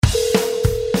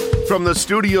From the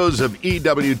studios of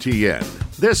EWTN,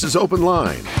 this is Open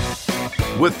Line.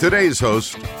 With today's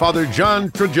host, Father John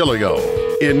Trigilio.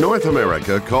 In North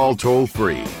America, call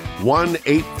toll-free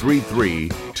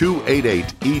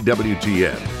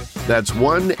 1-833-288-EWTN. That's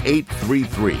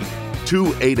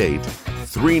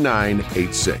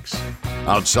 1-833-288-3986.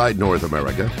 Outside North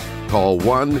America, call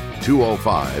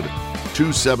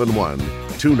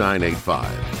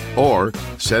 1-205-271-2985. Or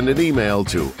send an email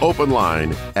to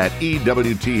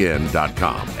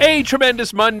openline@ewtn.com. A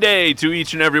tremendous Monday to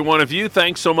each and every one of you.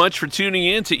 Thanks so much for tuning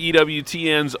in to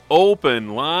EWTN's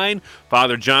Open Line.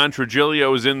 Father John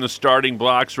Trigilio is in the starting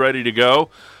blocks, ready to go.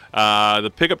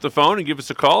 Pick up the phone and give us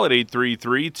a call at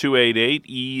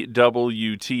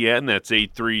 833-288-EWTN. That's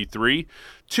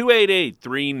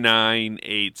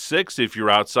 833-288-3986. If you're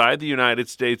outside the United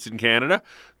States and Canada,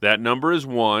 that number is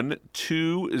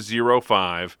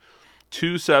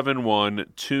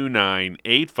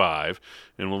 1-205-271-2985,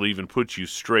 and we'll even put you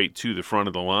straight to the front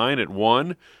of the line at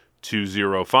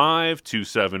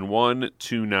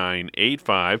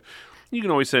 1-205-271-2985. You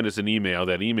can always send us an email.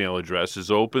 That email address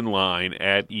is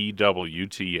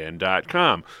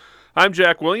openline@ewtn.com. I'm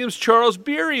Jack Williams. Charles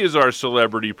Beery is our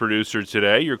celebrity producer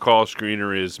today. Your call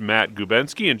screener is Matt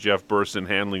Gubensky and Jeff Burson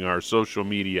handling our social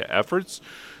media efforts.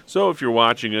 So if you're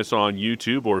watching us on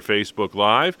YouTube or Facebook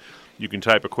Live, you can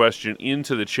type a question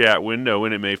into the chat window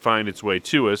and it may find its way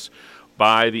to us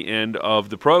by the end of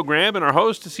the program. And our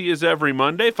host, as he is every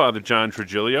Monday, Father John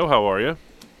Trigilio. How are you?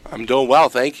 I'm doing well,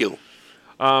 thank you.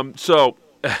 So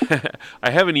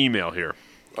I have an email here.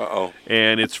 Uh-oh.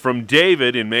 And it's from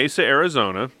David in Mesa,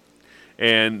 Arizona.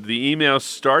 And the email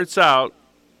starts out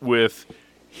with,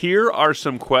 "Here are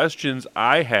some questions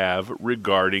I have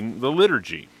regarding the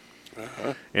liturgy."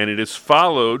 Uh-huh. And it is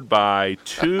followed by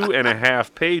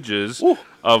 2.5 pages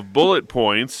of bullet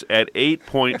points at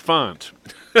 8-point font.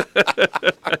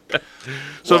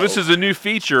 So this is a new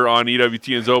feature on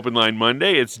EWTN's Open Line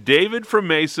Monday. It's David from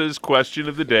Mesa's question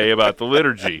of the day about the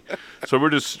liturgy. So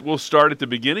we'll start at the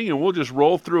beginning and we'll just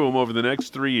roll through them over the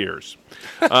next 3 years.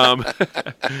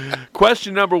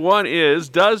 Question number 1 is,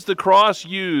 does the cross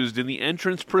used in the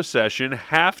entrance procession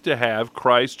have to have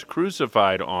Christ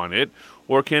crucified on it,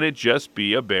 or can it just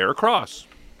be a bare cross?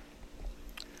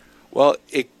 Well,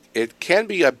 it can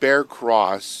be a bare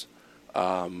cross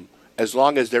as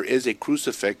long as there is a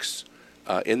crucifix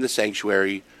in the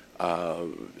sanctuary.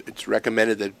 It's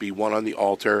recommended that it be one on the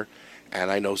altar, and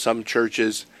I know some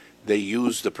churches, they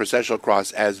use the processional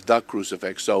cross as the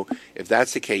crucifix. So if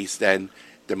that's the case, then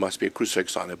there must be a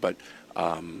crucifix on it. But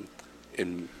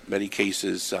in many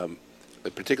cases,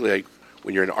 particularly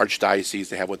when you're in an archdiocese,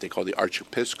 they have what they call the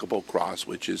archiepiscopal cross,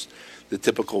 which is the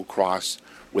typical cross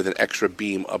with an extra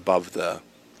beam above the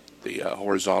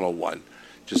horizontal one,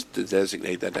 just to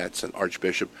designate that that's an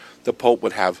archbishop. The Pope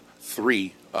would have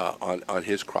 3 on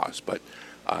his cross, but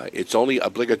it's only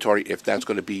obligatory if that's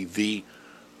going to be the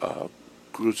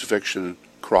crucifixion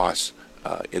cross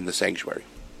in the sanctuary.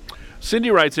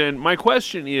 Cindy writes in, my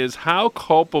question is, how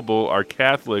culpable are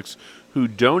Catholics who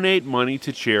donate money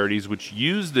to charities which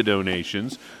use the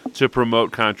donations to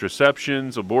promote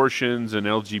contraceptions, abortions, and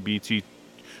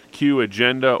LGBTQ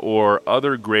agenda or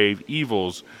other grave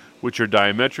evils which are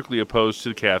diametrically opposed to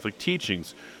the Catholic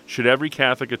teachings? Should every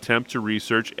Catholic attempt to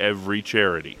research every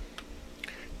charity?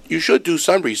 You should do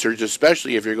some research,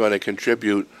 especially if you're going to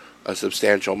contribute a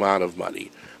substantial amount of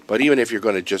money. But even if you're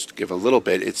going to just give a little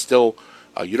bit, it's still,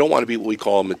 you don't want to be what we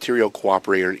call a material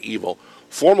cooperator in evil.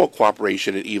 Formal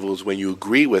cooperation in evil is when you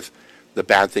agree with the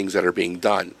bad things that are being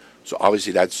done. So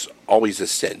obviously that's always a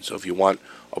sin. So if you want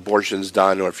abortions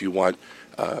done or if you want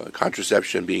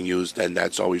contraception being used, then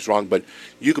that's always wrong. But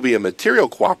you could be a material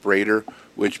cooperator,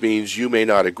 which means you may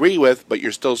not agree with, but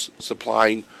you're still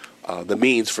supplying the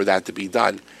means for that to be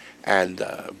done. And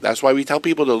that's why we tell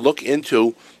people to look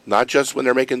into, not just when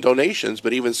they're making donations,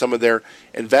 but even some of their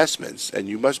investments. And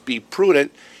you must be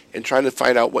prudent in trying to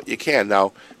find out what you can.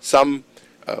 Now,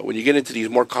 when you get into these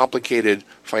more complicated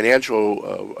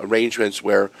financial arrangements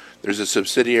where there's a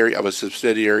subsidiary of a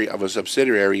subsidiary of a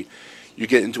subsidiary, you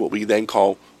get into what we then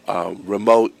call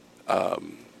remote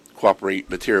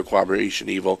material cooperation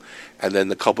evil, and then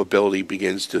the culpability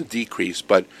begins to decrease.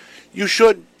 But you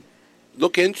should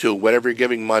look into whatever you're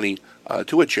giving money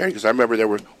to a charity, because I remember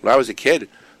when I was a kid,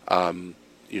 I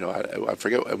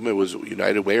forget, it was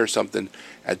United Way or something.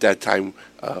 At that time,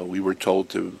 we were told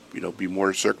to be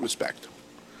more circumspect.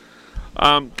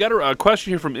 Got a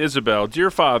question here from Isabel.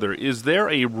 Dear Father, is there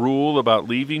a rule about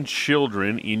leaving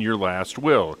children in your last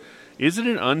will? Isn't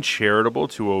it uncharitable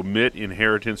to omit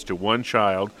inheritance to one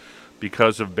child,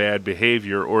 because of bad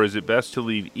behavior, or is it best to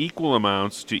leave equal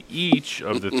amounts to each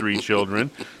of the 3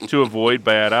 children to avoid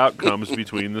bad outcomes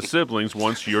between the siblings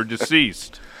once you're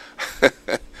deceased?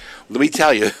 Let me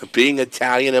tell you, being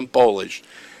Italian and Polish,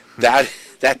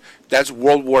 that's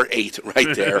World War VIII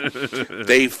right there.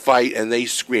 They fight and they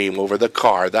scream over the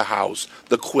car, the house,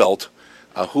 the quilt,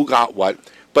 who got what.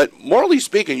 But morally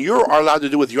speaking, you are allowed to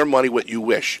do with your money what you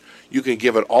wish. You can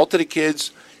give it all to the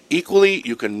kids equally.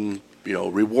 You can,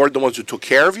 reward the ones who took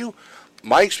care of you.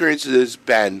 My experience has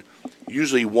been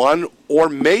usually 1 or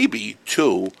maybe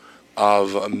 2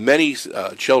 of many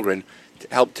children to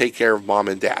help take care of mom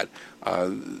and dad.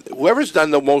 Whoever's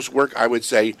done the most work, I would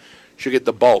say, should get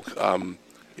the bulk.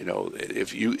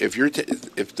 If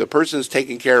the person is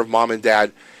taking care of mom and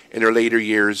dad in their later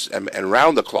years and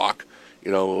round the clock,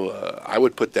 I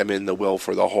would put them in the will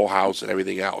for the whole house and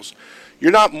everything else.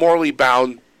 You're not morally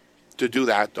bound to do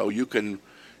that, though. You can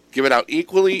give it out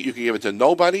equally. You can give it to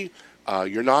nobody.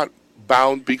 You're not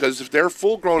bound, because if they're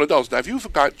full-grown adults. Now, if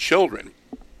you've got children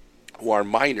who are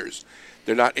minors,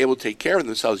 they're not able to take care of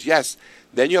themselves, yes,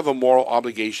 then you have a moral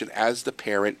obligation as the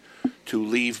parent to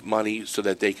leave money so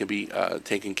that they can be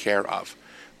taken care of.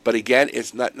 But again,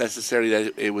 it's not necessarily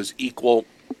that it was equal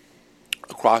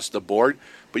across the board,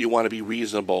 but you want to be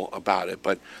reasonable about it.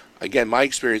 But again, my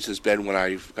experience has been when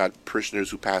I've got parishioners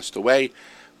who passed away,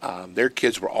 their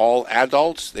kids were all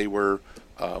adults. They were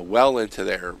well into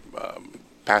their,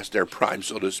 past their prime,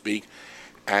 so to speak.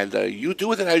 And you do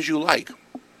with it as you like.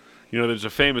 There's a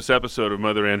famous episode of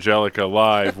Mother Angelica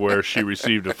Live where she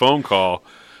received a phone call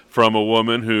from a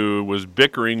woman who was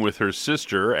bickering with her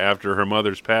sister after her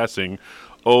mother's passing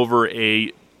over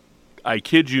I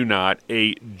kid you not,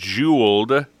 a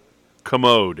jeweled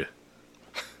commode.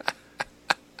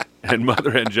 And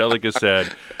Mother Angelica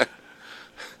said,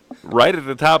 right at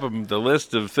the top of the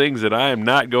list of things that I am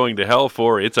not going to hell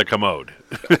for, it's a commode.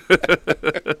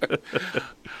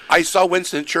 I saw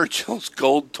Winston Churchill's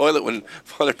gold toilet when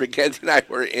Father Briganti and I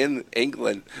were in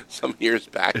England some years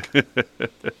back.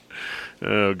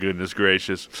 Oh, goodness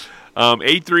gracious.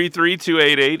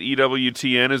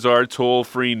 833-288-EWTN is our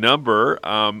toll-free number.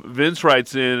 Vince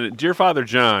writes in, Dear Father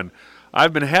John,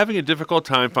 I've been having a difficult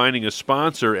time finding a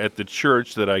sponsor at the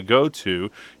church that I go to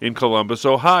in Columbus,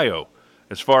 Ohio.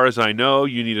 As far as I know,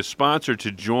 you need a sponsor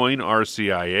to join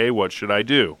RCIA. What should I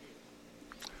do?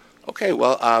 Okay,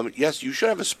 well, yes, you should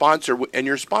have a sponsor, and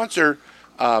your sponsor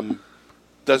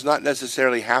does not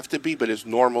necessarily have to be, but is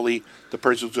normally the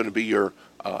person who's going to be your,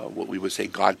 what we would say,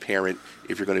 godparent,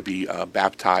 if you're going to be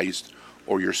baptized,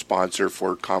 or your sponsor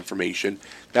for confirmation.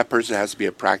 That person has to be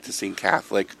a practicing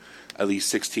Catholic, at least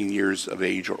 16 years of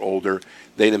age or older.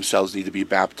 They themselves need to be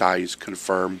baptized,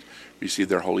 confirmed, receive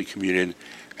their Holy Communion,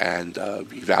 and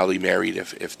be validly married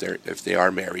if they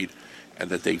are married,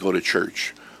 and that they go to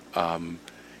church.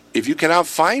 If you cannot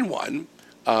find one,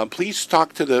 please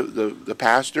talk to the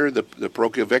pastor, the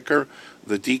parochial vicar,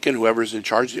 the deacon, whoever's in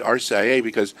charge of the RCIA,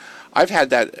 because I've had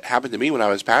that happen to me when I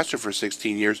was pastor for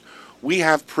 16 years. We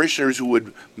have parishioners who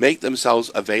would make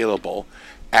themselves available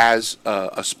as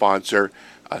a sponsor.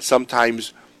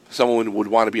 Sometimes someone would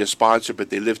want to be a sponsor, but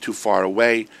they live too far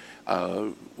away.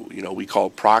 We call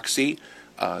proxy.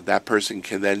 That person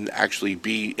can then actually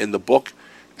be in the book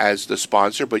as the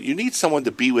sponsor, but you need someone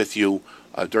to be with you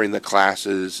during the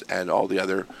classes and all the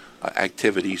other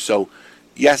activities. So,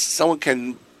 yes, someone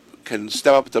can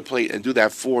step up to the plate and do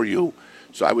that for you.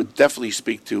 So I would definitely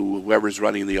speak to whoever's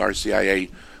running the RCIA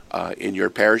in your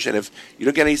parish. And if you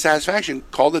don't get any satisfaction,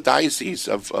 call the Diocese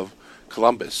of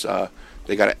Columbus.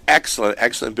 They got an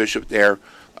excellent bishop there.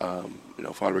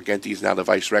 Father Regenti is now the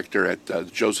vice rector at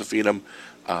Josephinum.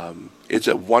 It's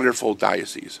a wonderful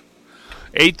diocese.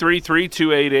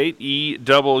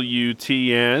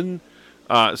 833-288-EWTN.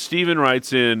 Stephen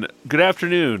writes in, Good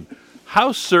afternoon.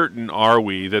 How certain are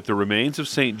we that the remains of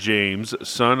St. James,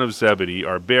 son of Zebedee,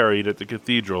 are buried at the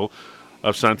Cathedral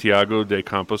of Santiago de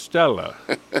Compostela?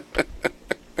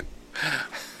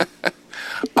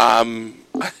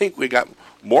 I think we got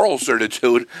moral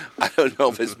certitude. I don't know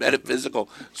if it's metaphysical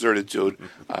certitude.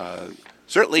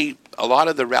 Certainly, a lot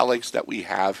of the relics that we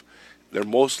have, they're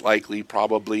most likely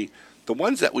probably the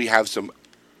ones that we have some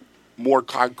more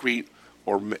concrete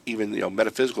or even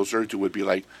metaphysical certitude would be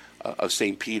like of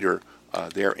St. Peter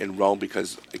there in Rome,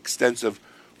 because extensive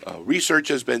research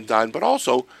has been done, but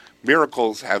also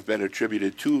miracles have been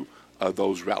attributed to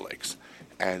those relics.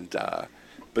 And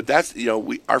but that's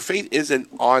our faith isn't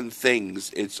on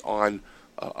things; it's on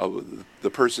the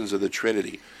persons of the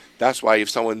Trinity. That's why if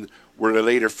someone were to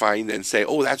later find and say,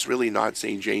 "Oh, that's really not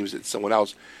St. James; it's someone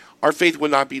else," our faith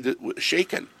would not be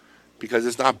shaken, because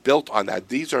it's not built on that.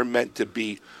 These are meant to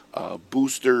be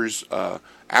boosters,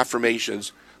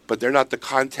 affirmations, but they're not the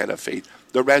content of faith.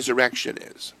 The resurrection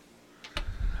is.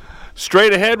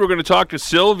 Straight ahead, we're going to talk to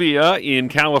Sylvia in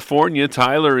California,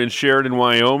 Tyler in Sheridan,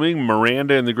 Wyoming,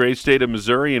 Miranda in the great state of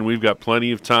Missouri, and we've got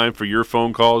plenty of time for your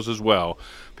phone calls as well.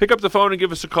 Pick up the phone and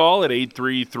give us a call at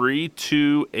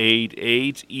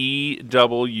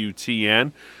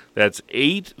 833-288-EWTN. That's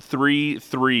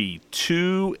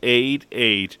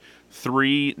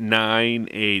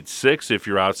 833-288-3986. If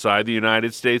you're outside the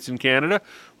United States and Canada,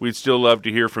 we'd still love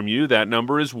to hear from you. That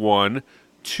number is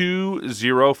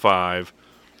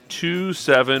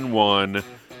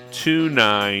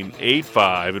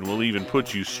 1-205-271-2985, and we'll even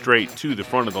put you straight to the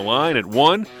front of the line at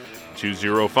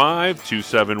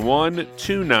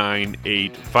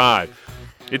 1-205-271-2985.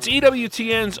 It's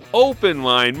EWTN's Open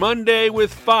Line Monday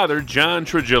with Father John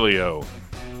Trigilio.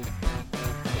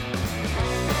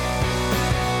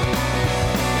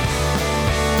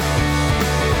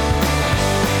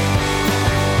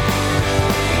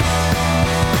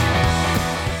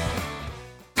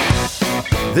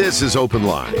 This is Open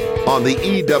Line on the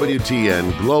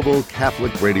EWTN Global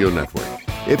Catholic Radio Network.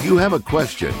 If you have a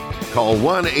question, call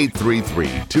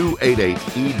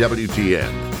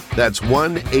 1-833-288-EWTN. That's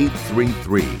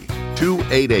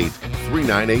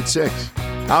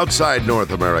 1-833-288-3986. Outside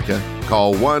North America,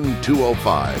 call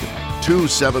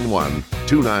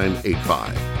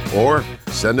 1-205-271-2985. Or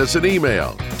send us an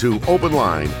email to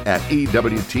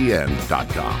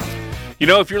openline@EWTN.com. You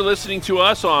know, if you're listening to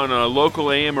us on a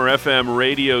local AM or FM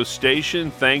radio station,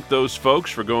 thank those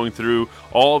folks for going through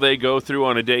all they go through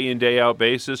on a day-in, day-out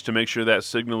basis to make sure that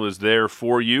signal is there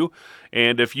for you.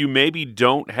 And if you maybe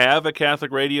don't have a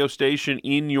Catholic radio station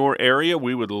in your area,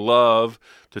 we would love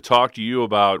to talk to you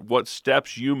about what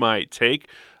steps you might take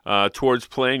towards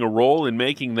playing a role in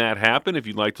making that happen. If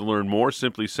you'd like to learn more,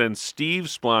 simply send Steve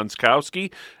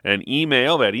Splonskowski an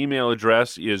email. That email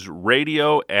address is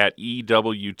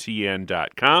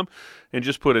radio@EWTN.com. And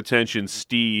just put attention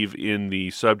Steve in the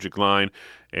subject line,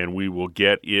 and we will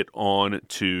get it on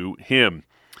to him.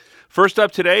 First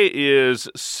up today is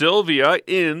Sylvia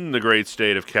in the great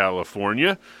state of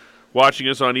California, watching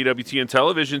us on EWTN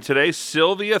television today.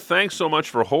 Sylvia, thanks so much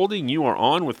for holding. You are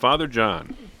on with Father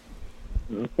John.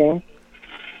 Okay.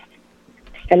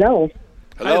 Hello.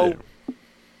 Hello.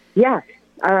 Yeah,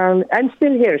 I'm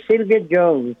still here, Sylvia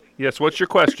Jones. Yes, what's your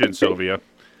question, Sylvia?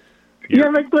 Yeah,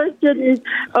 my question is,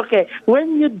 okay,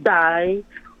 when you die,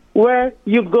 where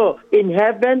you go, in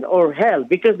heaven or hell?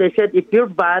 Because they said if you're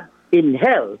bad, in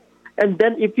hell, and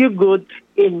then if you're good,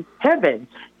 in heaven.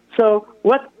 So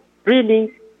what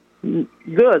really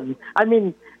good? I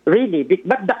mean, really,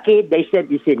 but the kid, they said,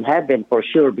 is in heaven for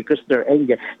sure because they're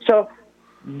angels. So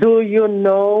do you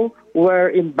know where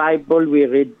in Bible we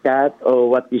read that, or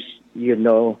what is,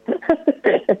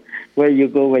 where you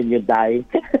go when you die?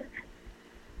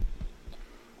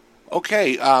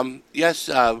 Okay. Yes.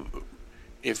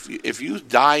 If you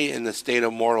die in the state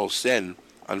of mortal sin,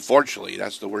 unfortunately,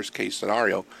 that's the worst case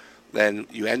scenario. Then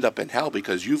you end up in hell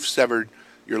because you've severed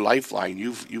your lifeline.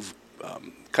 You've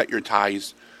cut your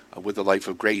ties with the life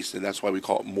of grace, and that's why we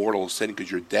call it mortal sin, because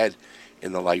you're dead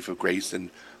in the life of grace, and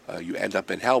you end up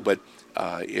in hell. But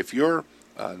if you're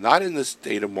not in the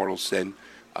state of mortal sin,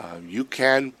 you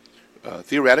can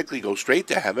theoretically go straight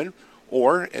to heaven,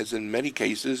 or, as in many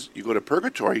cases, you go to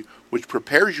purgatory, which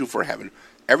prepares you for heaven.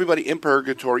 Everybody in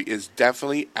purgatory is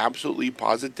definitely, absolutely,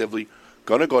 positively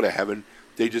going to go to heaven.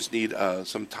 They just need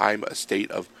some time, a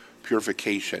state of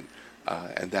purification,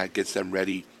 and that gets them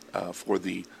ready for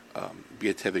the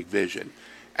beatific vision.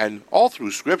 And all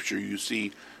through Scripture, you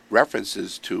see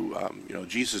references to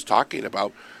Jesus talking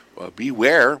about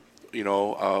beware,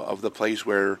 of the place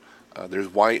where there's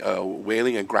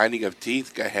wailing and grinding of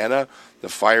teeth, Gehenna, the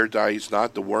fire dies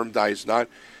not, the worm dies not.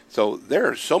 So there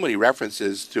are so many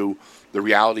references to the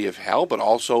reality of hell, but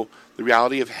also the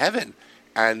reality of heaven.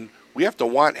 And we have to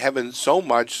want heaven so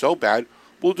much, so bad,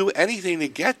 we'll do anything to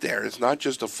get there. It's not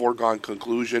just a foregone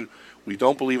conclusion. We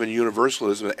don't believe in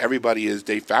universalism, that everybody is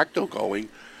de facto going,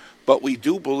 but we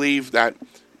do believe that,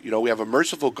 we have a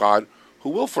merciful God who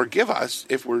will forgive us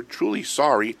if we're truly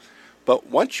sorry. But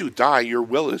once you die, your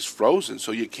will is frozen,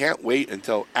 so you can't wait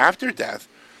until after death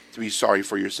to be sorry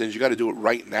for your sins. You got to do it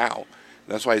right now.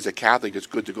 And that's why, as a Catholic, it's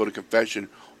good to go to confession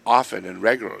often and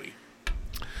regularly.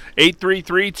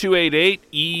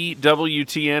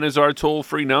 833-288-EWTN is our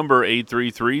toll-free number,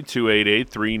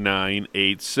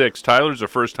 833-288-3986. Tyler's a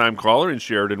first-time caller in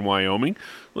Sheridan, Wyoming,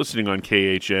 listening on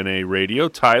KHNA Radio.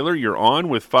 Tyler, you're on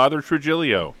with Father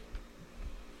Trigilio.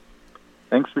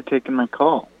 Thanks for taking my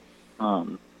call.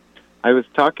 I was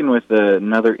talking with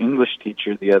another English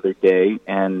teacher the other day,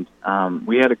 and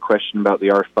we had a question about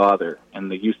the Our Father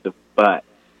and the use of "but"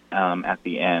 at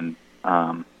the end.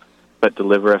 But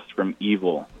deliver us from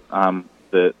evil.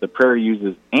 The prayer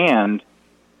uses "and"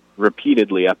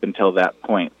 repeatedly up until that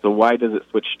point. So why does it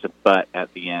switch to "but"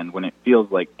 at the end when it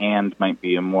feels like "and" might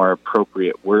be a more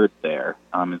appropriate word there?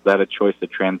 Is that a choice of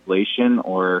translation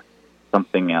or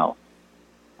something else?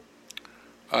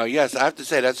 Yes, I have to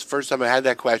say that's the first time I had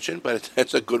that question, but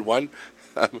that's a good one.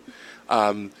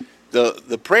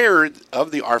 The prayer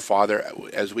of the Our Father,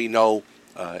 as we know,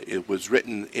 it was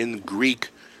written in Greek.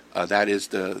 That is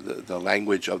the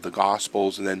language of the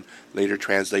Gospels, and then later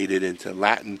translated into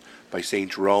Latin by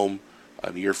St. Jerome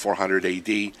in the year 400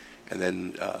 A.D., and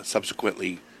then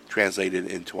subsequently translated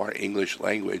into our English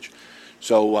language.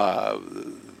 So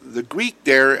the Greek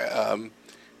there,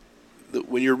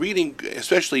 when you're reading,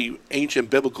 especially ancient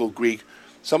biblical Greek,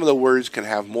 some of the words can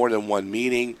have more than one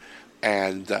meaning,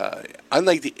 and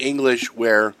unlike the English,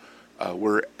 where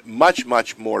we're much,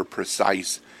 much more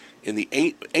precise, in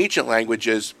the ancient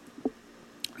languages,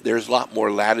 there's a lot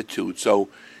more latitude. So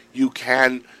you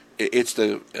can,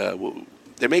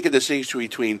 they make a distinction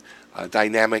between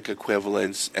dynamic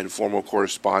equivalence and formal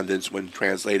correspondence when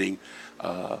translating.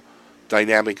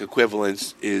 Dynamic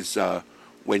equivalence is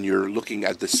when you're looking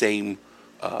at the same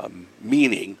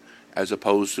meaning, as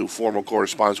opposed to formal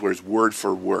correspondence where it's word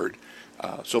for word.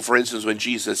 So for instance, when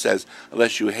Jesus says,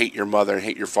 unless you hate your mother and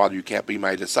hate your father, you can't be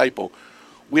my disciple,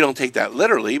 we don't take that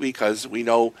literally, because we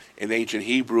know in ancient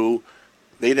Hebrew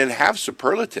they didn't have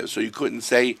superlatives, so you couldn't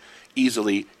say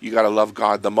easily, you got to love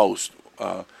God the most.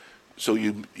 So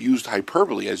you used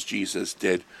hyperbole, as Jesus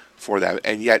did, for that.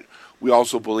 And yet we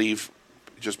also believe,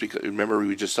 just because, remember,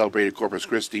 we just celebrated Corpus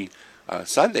Christi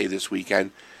Sunday this weekend,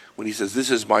 when he says,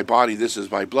 this is my body, this is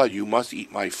my blood, you must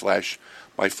eat my flesh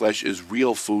is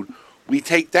real food. We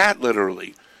take that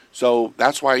literally. So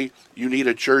that's why you need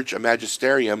a church, a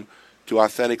magisterium, to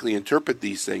authentically interpret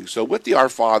these things. So with the Our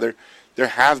Father, there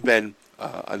have been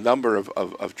a number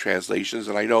of translations,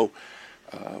 and I know,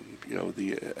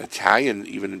 the Italian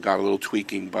even got a little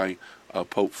tweaking by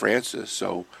Pope Francis.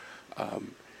 So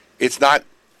it's not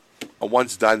a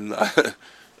once done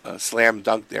slam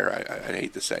dunk there, I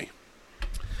hate to say.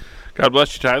 God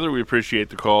bless you, Tyler. We appreciate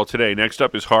the call today. Next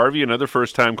up is Harvey, another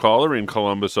first-time caller in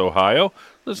Columbus, Ohio,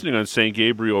 listening on St.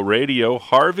 Gabriel Radio.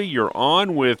 Harvey, you're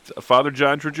on with Father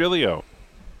John Trujillo.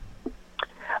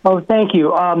 Oh, thank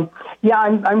you. I'm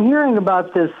hearing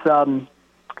about this, something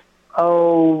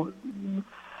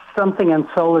on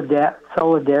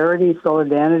solidarity,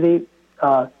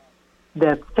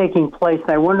 that's taking place.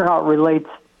 And I wonder how it relates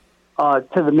to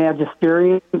the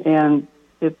magisterium, and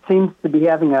it seems to be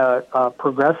having a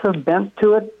progressive bent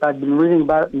to it. I've been reading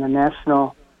about it in the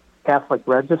National Catholic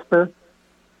Register.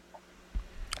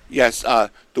 Yes,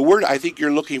 the word I think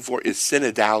you're looking for is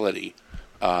synodality.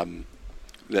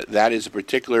 That is a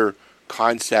particular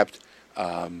concept,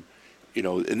 and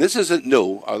this isn't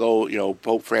new, although,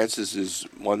 Pope Francis is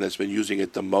one that's been using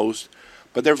it the most.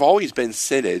 But there have always been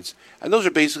synods, and those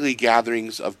are basically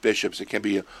gatherings of bishops. It can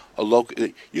be a local.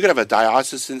 You can have a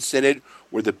diocesan synod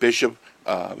where the bishop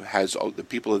has the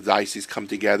people of the diocese come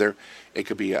together. It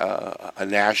could be a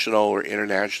national or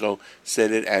international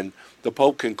synod, and the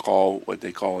Pope can call what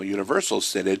they call a universal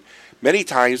synod. Many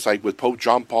times, like with Pope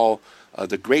John Paul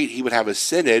the Great, he would have a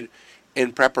synod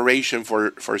in preparation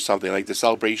for something like the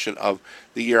celebration of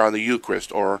the year on the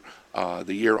Eucharist or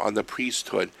the year on the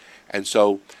priesthood. And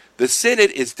so the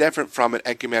synod is different from an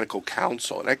ecumenical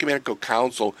council. An ecumenical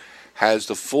council has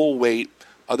the full weight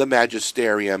of the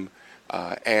magisterium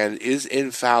and is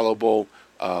infallible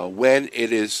when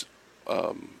it is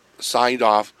signed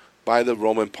off by the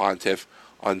Roman pontiff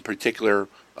on particular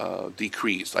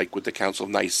decrees, like with the Council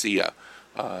of Nicaea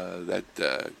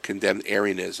that condemned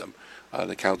Arianism,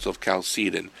 the Council of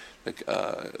Chalcedon,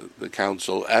 the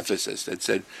Council of Ephesus that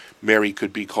said Mary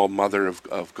could be called Mother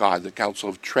of God, the Council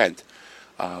of Trent.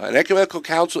 An ecumenical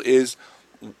council is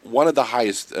one of the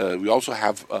highest. We also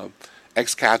have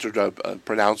ex cathedra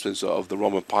pronouncements of the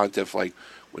Roman pontiff, like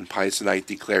when Pius IX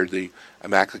declared the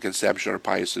Immaculate Conception, or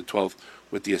Pius XII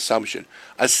with the Assumption.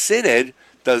 A synod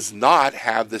does not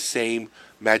have the same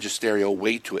magisterial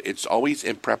weight to it. It's always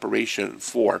in preparation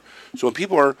for. So when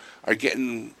people are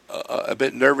getting a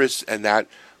bit nervous and that,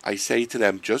 I say to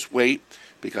them, just wait,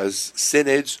 because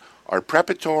synods are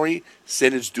preparatory.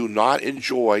 Synods do not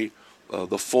enjoy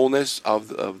the fullness of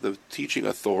the teaching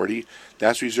authority.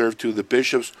 That's reserved to the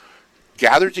bishops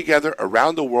gathered together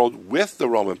around the world with the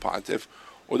Roman pontiff,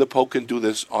 or the Pope can do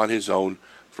this on his own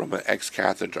from an ex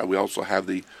cathedra. We also have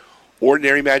the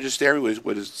ordinary magisterium,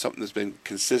 which is something that's been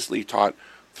consistently taught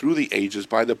through the ages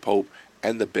by the Pope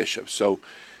and the bishops. So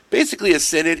basically a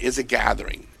synod is a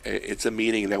gathering. It's a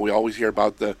meeting that we always hear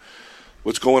about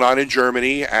what's going on in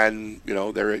Germany, and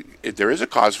there is a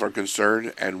cause for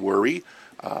concern and worry.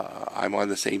 I'm on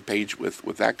the same page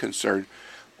with that concern,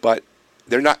 but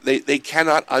they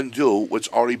cannot undo what's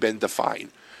already been defined.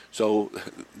 So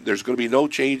there's going to be no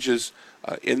changes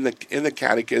in the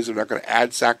catechism. They're not going to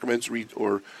add sacraments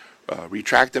or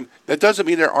retract them. That doesn't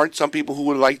mean there aren't some people who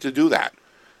would like to do that.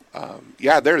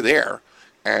 They're there,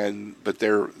 but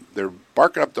they're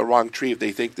barking up the wrong tree if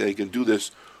they think they can do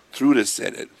this through the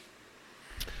Synod.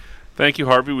 Thank you,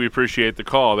 Harvey. We appreciate the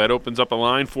call. That opens up a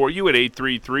line for you at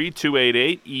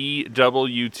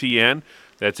 833-288-EWTN.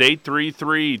 That's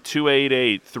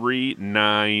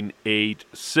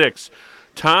 833-288-3986.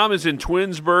 Tom is in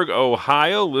Twinsburg,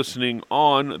 Ohio, listening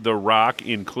on The Rock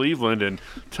in Cleveland. And,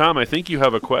 Tom, I think you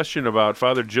have a question about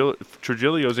Father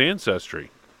Trujillo's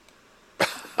ancestry.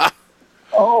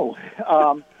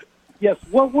 Yes.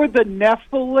 What were the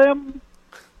Nephilim?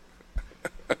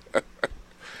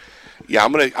 Yeah,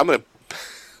 I'm gonna.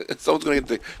 Someone's gonna get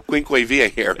the Quinque Via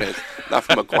here, not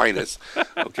from Aquinas.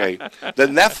 Okay, the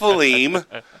Nephilim.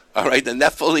 All right, the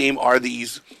Nephilim are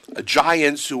these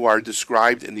giants who are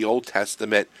described in the Old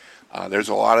Testament. There's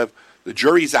a lot of the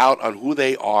jury's out on who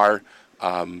they are.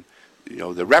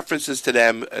 The references to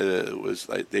them was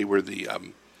like they were the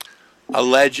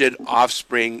alleged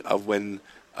offspring of when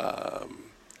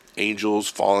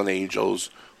fallen angels,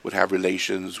 would have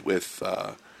relations with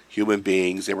human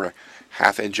beings. They were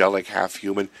half angelic, half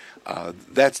human.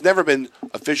 That's never been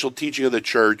official teaching of the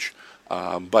Church,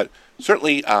 but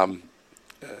certainly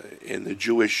in the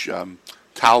Jewish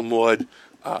Talmud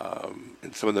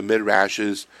and some of the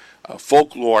Midrashes,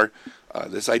 folklore,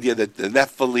 this idea that the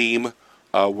Nephilim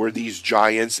were these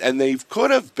giants, and they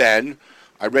could have been,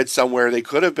 I read somewhere, they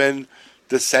could have been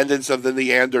descendants of the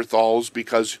Neanderthals,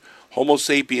 because Homo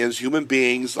sapiens, human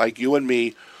beings like you and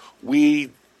me,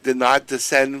 we did not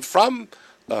descend from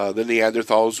the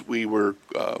Neanderthals. We were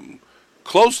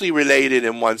closely related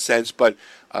in one sense, but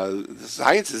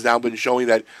science has now been showing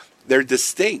that they're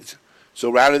distinct. So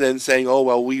rather than saying, "Oh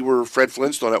well, we were Fred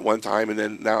Flintstone at one time, and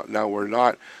then now we're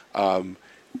not,"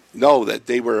 no, that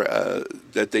they were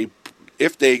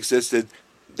if they existed,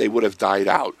 they would have died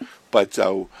out. But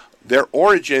their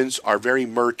origins are very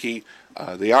murky.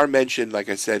 They are mentioned, like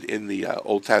I said, in the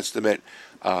Old Testament.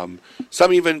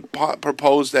 Some even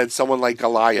propose that someone like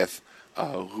Goliath,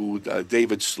 who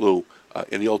David slew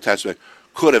in the Old Testament,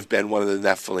 could have been one of the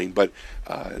Nephilim. But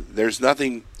there's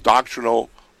nothing doctrinal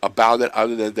about it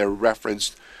other than they're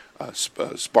referenced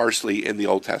sparsely in the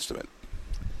Old Testament.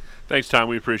 Thanks, Tom.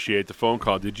 We appreciate the phone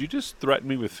call. Did you just threaten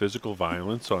me with physical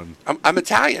violence on? I'm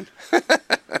Italian.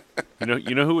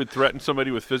 You know who would threaten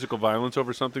somebody with physical violence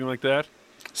over something like that?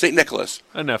 St. Nicholas.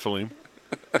 A Nephilim.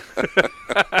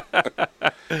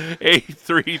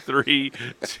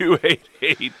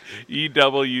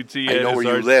 833-288-EWTN. I know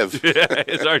where you live.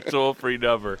 Is our toll-free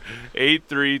number.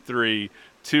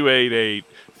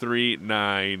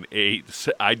 833-288-3986.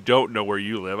 I don't know where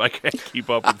you live. I can't keep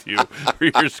up with you for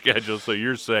your schedule, so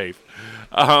you're safe.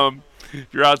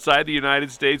 If you're outside the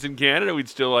United States and Canada, we'd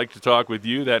still like to talk with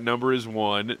you. That number is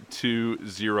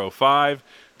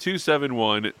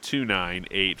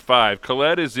 1-205-271-2985.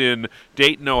 Colette is in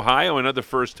Dayton, Ohio, another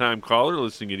first-time caller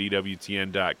listening at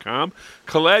EWTN.com.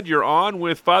 Colette, you're on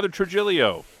with Father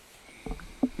Trujillo.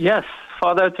 Yes,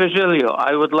 Father Trujillo,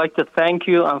 I would like to thank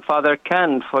you and Father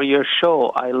Ken for your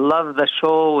show. I love the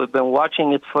show. We've been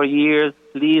watching it for years.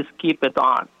 Please keep it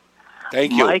on.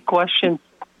 Thank you.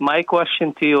 My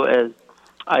question to you is,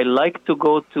 I like to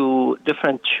go to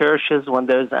different churches when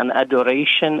there's an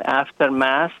adoration after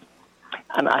Mass,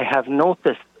 and I have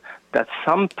noticed that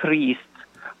some priests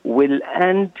will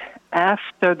end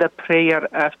after the prayer,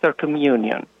 after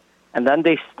communion, and then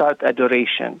they start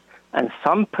adoration. And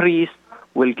some priests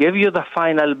will give you the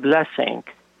final blessing,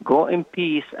 go in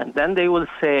peace, and then they will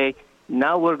say,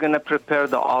 now we're going to prepare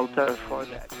the altar for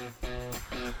that.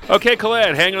 Okay,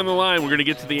 Colette, hang on the line. We're going to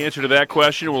get to the answer to that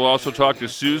question. We'll also talk to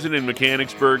Susan in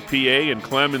Mechanicsburg, PA, and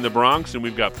Clem in the Bronx, and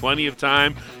we've got plenty of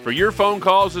time for your phone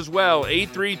calls as well.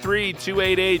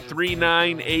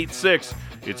 833-288-3986.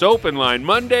 It's Open Line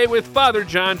Monday with Father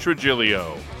John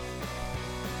Trujillo.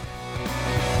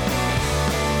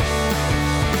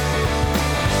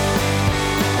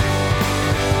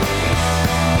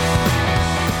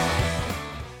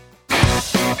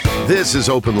 This is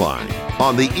Open Line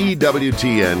on the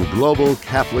EWTN Global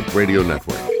Catholic Radio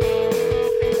Network.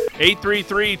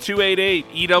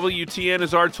 833-288-EWTN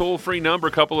is our toll-free number.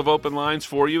 A couple of open lines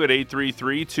for you at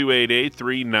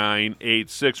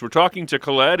 833-288-3986. We're talking to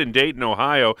Colette in Dayton,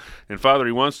 Ohio. And, Father,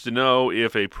 he wants to know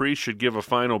if a priest should give a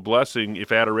final blessing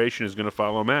if adoration is going to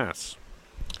follow Mass.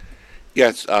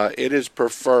 Yes, it is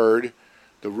preferred.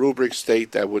 The rubric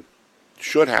state that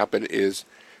should happen is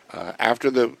after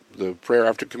the prayer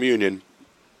after communion,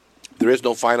 there is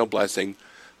no final blessing.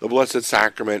 The Blessed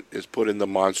Sacrament is put in the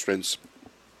monstrance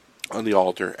on the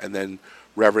altar, and then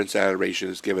reverence and adoration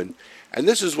is given. And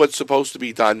this is what's supposed to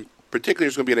be done. Particularly,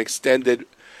 there's going to be an extended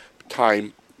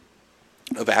time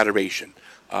of adoration.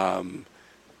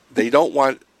 They don't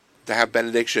want to have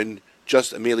benediction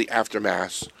just immediately after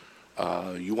Mass.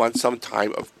 You want some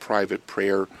time of private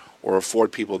prayer or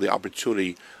afford people the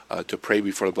opportunity to pray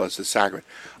before the Blessed Sacrament.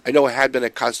 I know it had been a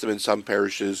custom in some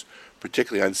parishes,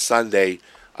 particularly on Sunday,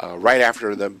 right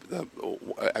after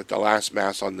at the last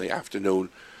Mass on the afternoon,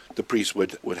 the priest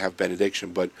would have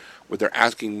benediction. But what they're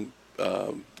asking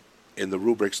in the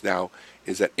rubrics now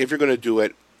is that if you're going to do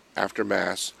it after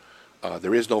Mass,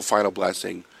 there is no final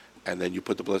blessing, and then you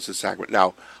put the Blessed Sacrament.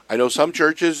 Now, I know some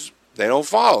churches, they don't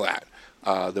follow that.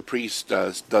 The priest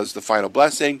does the final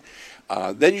blessing.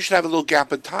 Then you should have a little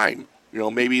gap of time.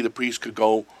 Maybe the priest could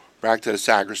go back to the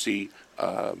sacristy,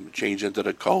 change into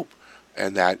the cope,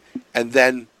 and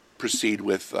then proceed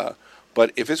with.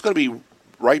 But if it's going to be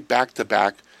right back to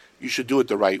back, you should do it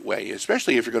the right way,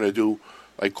 especially if you're going to do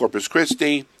like Corpus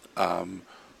Christi,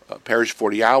 parish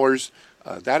 40 hours.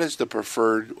 That is the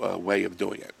preferred way of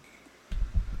doing it.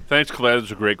 Thanks, Colette.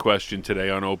 It's a great question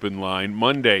today on Open Line.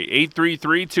 Monday,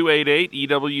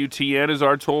 833-288-EWTN is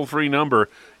our toll-free number,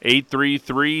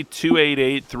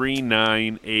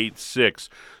 833-288-3986.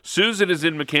 Susan is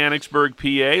in Mechanicsburg,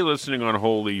 PA, listening on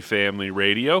Holy Family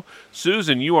Radio.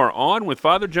 Susan, you are on with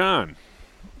Father John.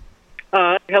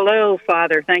 Hello,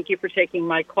 Father. Thank you for taking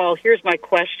my call. Here's my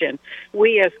question.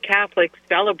 We as Catholics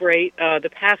celebrate the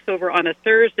Passover on a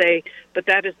Thursday, but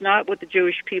that is not what the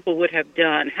Jewish people would have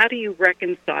done. How do you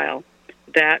reconcile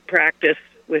that practice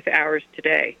with ours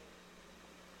today?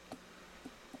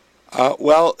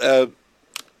 Our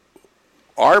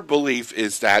belief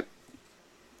is that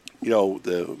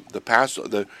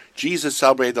the Jesus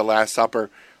celebrated the Last Supper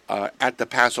at the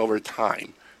Passover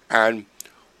time, and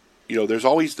there's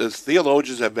always the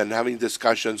theologians have been having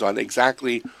discussions on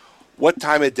exactly what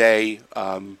time of day.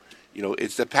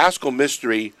 It's the Paschal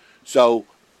mystery. So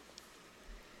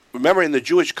remember, in the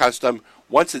Jewish custom,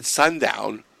 once it's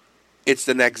sundown, it's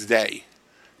the next day.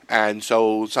 And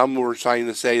so some were trying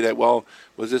to say that, well,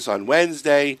 was this on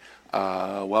Wednesday?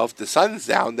 If the sun's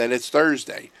down, then it's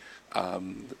Thursday.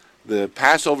 The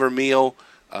Passover meal,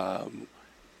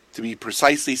 to be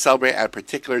precisely celebrated at a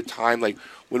particular time, like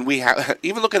when we have,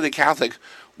 even look at the Catholic,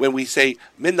 when we say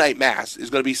midnight Mass is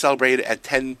going to be celebrated at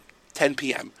 10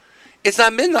 p.m. It's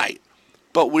not midnight,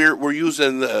 but we're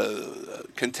using the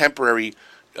contemporary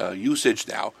usage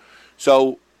now.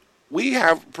 So we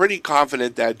have pretty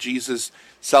confident that Jesus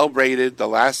celebrated the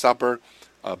Last Supper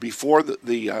before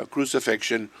the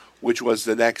crucifixion, which was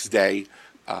the next day.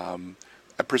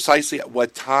 Precisely at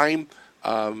what time,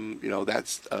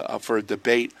 that's up for a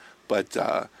debate. But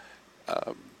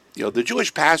the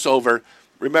Jewish Passover,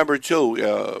 remember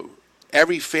too,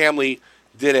 every family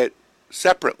did it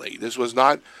separately. This was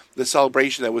not the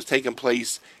celebration that was taking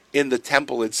place in the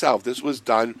temple itself. This was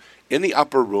done in the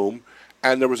upper room,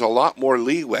 and there was a lot more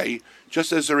leeway,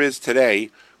 just as there is today.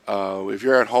 If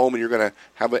you're at home and you're going to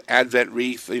have an Advent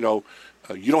wreath, you don't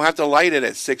have to light it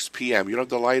at 6 p.m. You don't have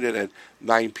to light it at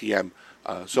 9 p.m.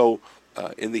 So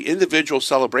in the individual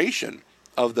celebration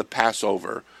of the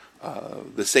Passover,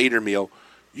 the Seder meal,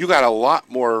 you got a lot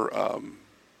more,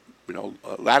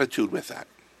 latitude with that.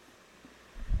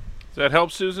 Does that help,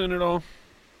 Susan, at all?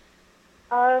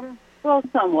 Well,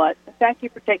 somewhat. Thank you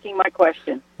for taking my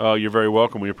question. Oh, you're very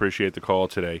welcome. We appreciate the call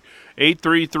today.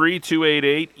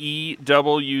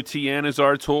 833-288-EWTN is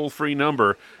our toll-free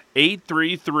number,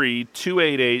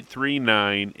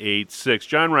 833-288-3986.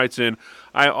 John writes in,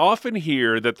 I often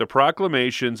hear that the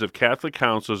proclamations of Catholic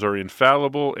councils are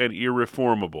infallible and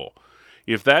irreformable.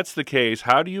 If that's the case,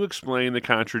 how do you explain the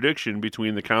contradiction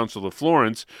between the Council of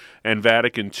Florence and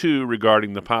Vatican II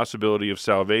regarding the possibility of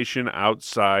salvation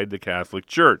outside the Catholic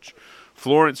Church?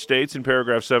 Florence states in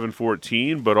paragraph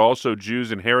 714, but also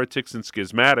Jews and heretics and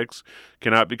schismatics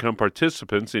cannot become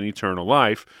participants in eternal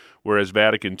life, whereas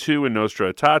Vatican II in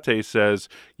Nostra Aetate says,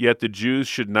 yet the Jews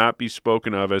should not be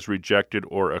spoken of as rejected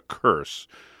or a curse.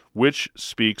 Which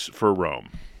speaks for Rome?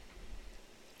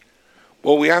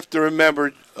 Well, we have to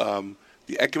remember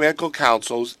the ecumenical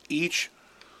councils, each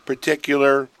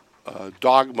particular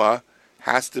dogma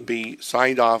has to be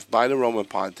signed off by the Roman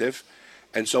Pontiff,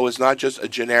 and so it's not just a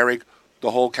generic,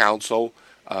 the whole council.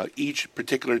 Each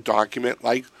particular document,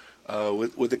 like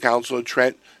with the Council of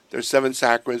Trent, there's 7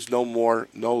 sacraments, no more,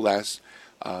 no less.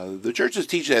 The churches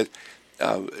teach that.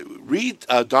 Read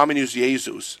Dominus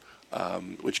Jesus,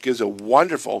 which gives a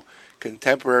wonderful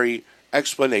contemporary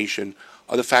explanation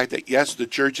of the fact that, yes, the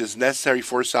church is necessary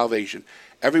for salvation.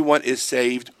 Everyone is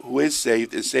saved. Who is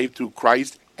saved through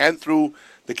Christ and through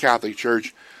the Catholic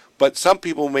Church. But some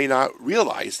people may not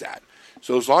realize that.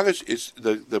 So as long as it's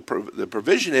the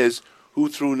provision is who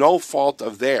through no fault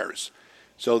of theirs,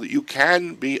 so that you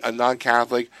can be a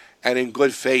non-Catholic and in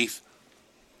good faith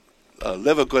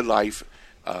live a good life.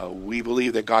 We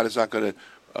believe that God is not going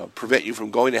to prevent you from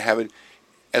going to heaven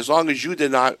as long as you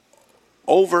did not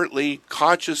overtly,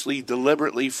 consciously,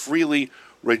 deliberately, freely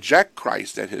reject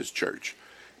Christ and his church.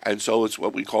 And so it's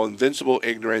what we call invincible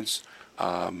ignorance.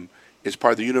 It's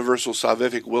part of the universal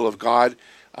salvific will of God.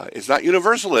 It's not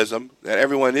universalism, that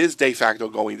everyone is de facto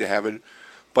going to heaven,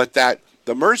 but that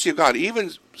the mercy of God,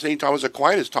 even St. Thomas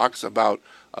Aquinas talks about,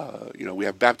 we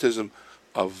have baptism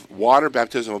of water,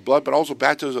 baptism of blood, but also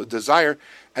baptism of desire,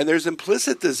 and there's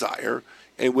implicit desire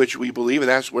in which we believe, and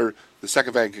that's where the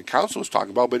Second Vatican Council is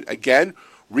talking about. But again,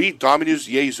 read Dominus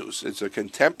Jesus. It's a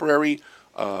contemporary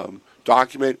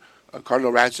document.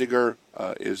 Cardinal Ratzinger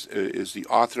is the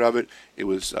author of it. It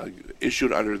was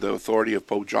issued under the authority of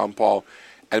Pope John Paul,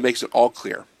 and it makes it all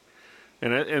clear.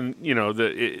 And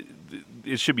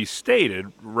it should be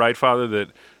stated, right, Father,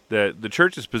 that the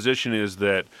Church's position is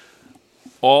that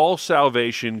all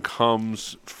salvation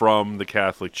comes from the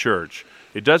Catholic Church.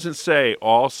 It doesn't say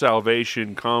all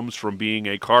salvation comes from being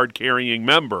a card-carrying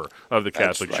member of the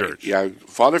Catholic Church. Yeah,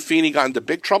 Father Feeney got into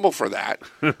big trouble for that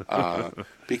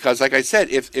because, like I said,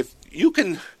 if you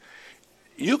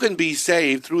can be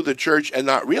saved through the Church and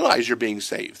not realize you're being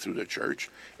saved through the Church,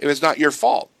 if it's not your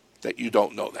fault that you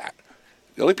don't know that.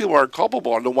 The only people who are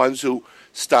culpable are the ones who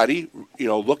study,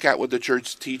 look at what the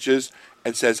Church teaches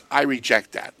and says, I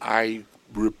reject that. I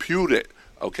repute it,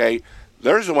 okay?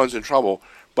 There's the ones in trouble.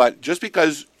 But just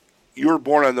because you were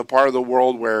born on the part of the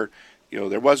world where,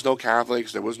 there was no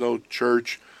Catholics, there was no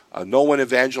church, no one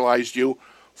evangelized you,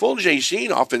 Fulgence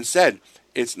Sheen often said,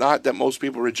 it's not that most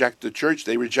people reject the church,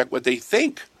 they reject what they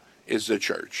think is the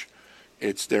church.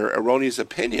 It's their erroneous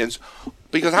opinions.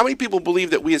 Because how many people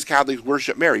believe that we as Catholics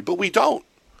worship Mary? But we don't.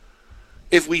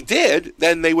 If we did,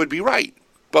 then they would be right.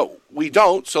 But we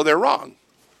don't, so they're wrong.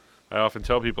 I often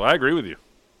tell people, I agree with you.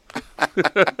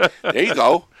 There you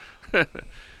go.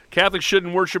 Catholics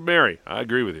shouldn't worship Mary. I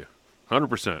agree with you.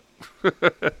 100%.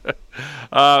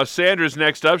 Sandra's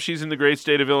next up. She's in the great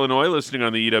state of Illinois, listening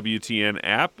on the EWTN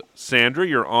app. Sandra,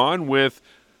 you're on with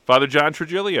Father John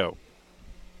Trigilio.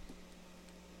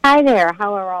 Hi there.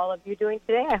 How are all of you doing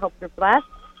today? I hope you're blessed.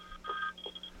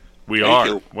 We are.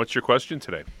 What's your question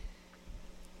today?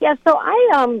 Yeah, so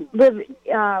I live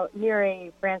near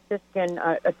a Franciscan,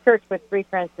 a church with 3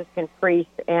 Franciscan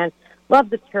priests, and love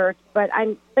the church, but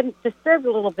I'm been disturbed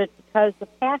a little bit because the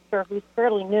pastor, who's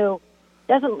fairly new,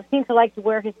 doesn't seem to like to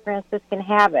wear his Franciscan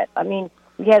habit. I mean,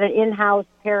 we had an in-house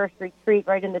parish retreat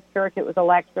right in the church. It was a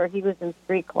lecture. He was in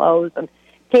street clothes and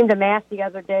came to Mass the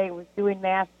other day, was doing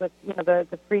Mass with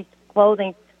the priest's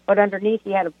clothing, but underneath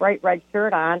he had a bright red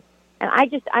shirt on. And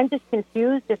I'm just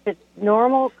confused if it's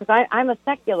normal, because I'm a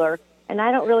secular, and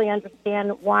I don't really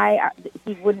understand why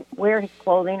he wouldn't wear his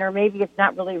clothing, or maybe it's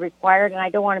not really required, and I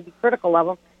don't want to be critical of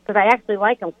him, because I actually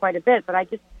like him quite a bit, but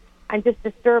I'm just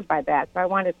disturbed by that. So I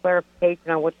wanted clarification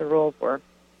on what the rules were.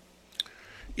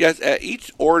 Yes,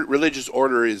 each religious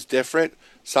order is different.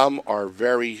 Some are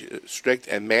very strict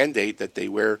and mandate that they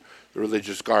wear the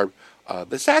religious garb.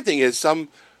 The sad thing is some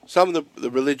of the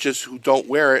religious who don't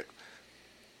wear it,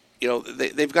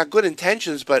 they've got good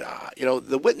intentions, but,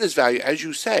 the witness value, as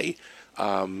you say,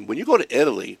 when you go to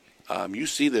Italy, you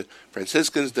see the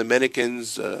Franciscans,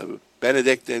 Dominicans,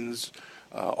 Benedictines,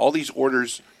 all these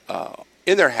orders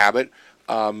in their habit.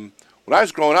 When I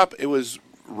was growing up, it was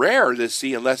rare to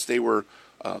see, unless they were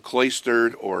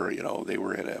cloistered or, they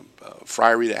were in a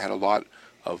friary that had a lot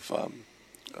of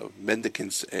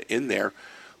mendicants in there.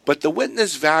 But the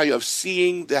witness value of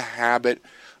seeing the habit,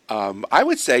 I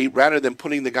would say, rather than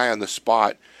putting the guy on the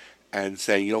spot and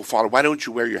saying, Father, why don't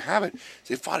you wear your habit?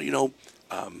 Say, Father,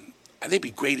 I think it'd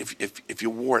be great if you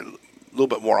wore it a little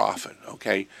bit more often,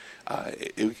 okay?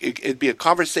 It'd be a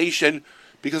conversation,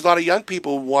 because a lot of young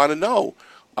people want to know.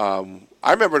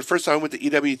 I remember the first time I went to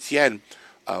EWTN,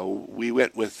 we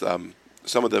went with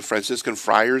some of the Franciscan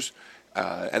friars,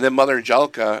 and then Mother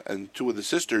Angelica and 2 of the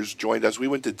sisters joined us. We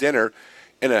went to dinner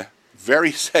in a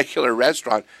very secular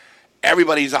restaurant.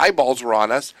 Everybody's eyeballs were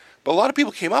on us, But a lot of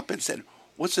people came up and said,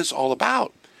 what's this all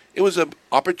about? It was an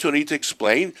opportunity to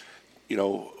explain.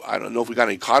 I don't know if we got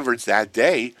any converts that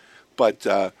day,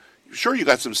 but sure, you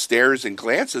got some stares and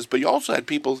glances, but you also had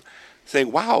people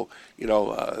saying, wow,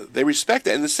 they respect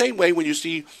it. In the same way, when you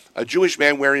see a Jewish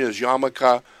man wearing his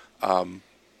yarmulke, I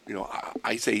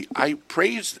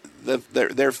praise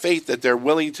their faith that they're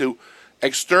willing to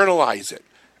externalize it.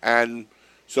 And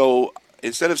so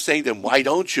instead of saying to them, why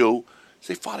don't you,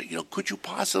 say, Father, could you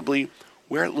possibly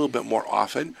wear it a little bit more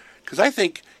often? Because I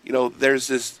think, there's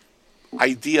this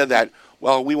idea that,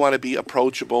 well, we want to be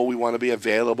approachable, we want to be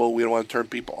available, we don't want to turn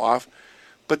people off.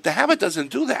 But the habit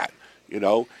doesn't do that.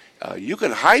 You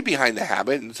can hide behind the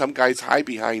habit, and some guys hide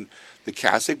behind the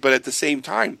cassock, but at the same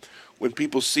time, when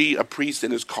people see a priest in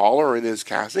his collar or in his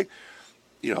cassock,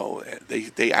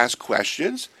 they ask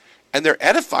questions, and they're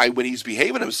edified when he's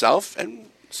behaving himself and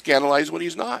scandalized when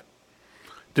he's not.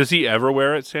 Does he ever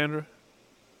wear it, Sandra?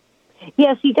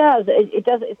 Yes, he does. It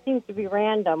does. It seems to be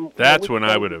random. That's when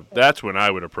I would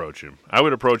approach him. I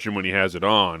would approach him when he has it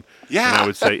on. Yeah. And I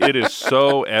would say, it is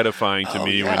so edifying to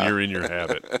me when you're in your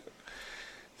habit.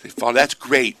 Say, Father, that's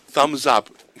great. Thumbs up.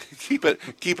 Keep it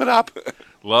up.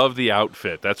 Love the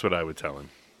outfit. That's what I would tell him.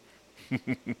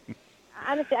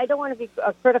 Honestly, I don't want to be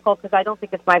critical because I don't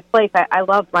think it's my place. I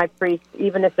love my priests,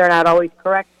 even if they're not always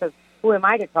correct, because who am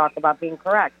I to talk about being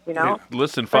correct,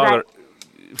 Listen, Father,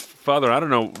 I don't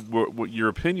know what your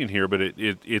opinion here, but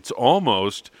it's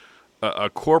almost a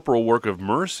corporal work of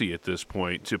mercy at this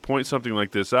point to point something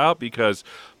like this out, because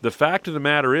the fact of the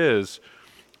matter is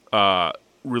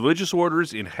religious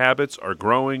orders in habits are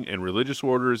growing and religious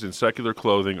orders in secular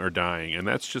clothing are dying, and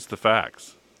that's just the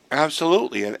facts.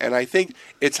 Absolutely, and I think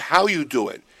it's how you do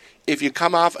it. If you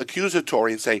come off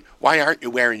accusatory and say, why aren't you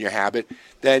wearing your habit,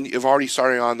 then you've already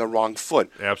started on the wrong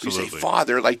foot. Absolutely. You say,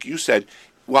 Father, like you said,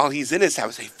 while he's in his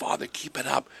habit, say, Father, keep it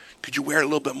up. Could you wear it a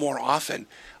little bit more often?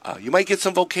 You might get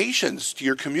some vocations to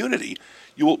your community.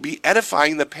 You will be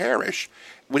edifying the parish.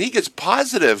 When he gets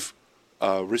positive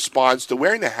response to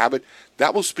wearing the habit,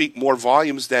 that will speak more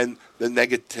volumes than the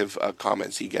negative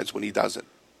comments he gets when he doesn't.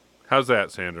 How's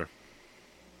that, Sandra?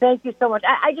 Thank you so much.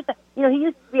 I just, he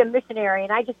used to be a missionary,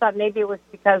 and I just thought maybe it was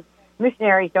because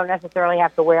missionaries don't necessarily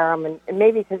have to wear them, and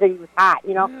maybe because he was hot,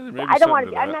 Yeah, I don't want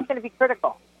to be, I'm not going to be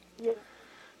critical.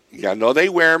 Yeah, no, they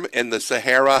wear them in the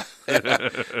Sahara.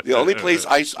 The only place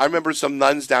I remember some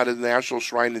nuns down at the National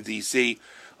Shrine in D.C.,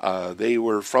 they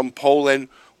were from Poland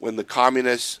when the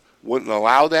communists wouldn't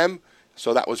allow them,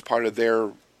 so that was part of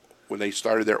when they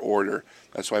started their order.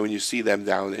 That's why when you see them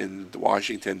down in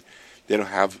Washington, they don't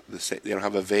have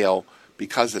a veil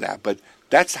because of that. But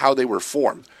that's how they were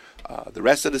formed. The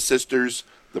rest of the sisters,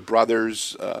 the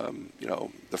brothers,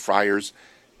 the friars,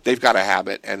 they've got a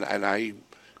habit, and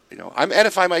I'm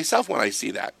edifying myself when I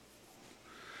see that.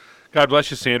 God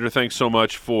bless you, Sandra. Thanks so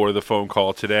much for the phone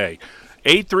call today.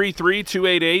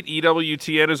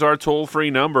 833-288-EWTN is our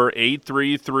toll-free number,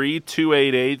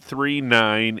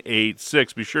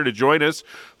 833-288-3986. Be sure to join us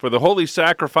for the Holy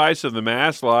Sacrifice of the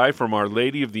Mass live from Our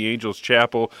Lady of the Angels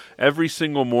Chapel every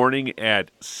single morning at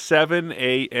 7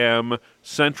 a.m.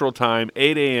 Central Time,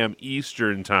 8 a.m.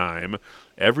 Eastern Time,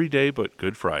 every day but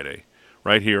Good Friday,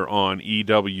 right here on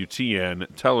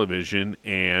EWTN Television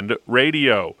and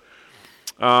Radio.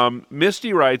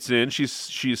 Misty writes in,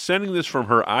 she's sending this from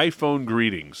her iPhone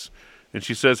greetings, and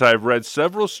she says, I've read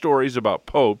several stories about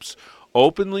popes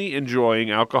openly enjoying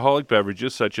alcoholic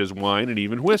beverages such as wine and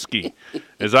even whiskey.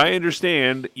 As I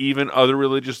understand, even other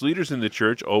religious leaders in the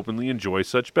church openly enjoy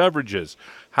such beverages.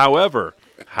 However,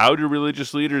 how do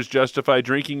religious leaders justify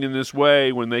drinking in this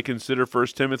way when they consider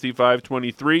 1 Timothy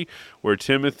 5:23, where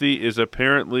Timothy is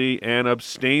apparently an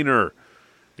abstainer?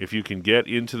 If you can get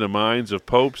into the minds of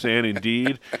popes, and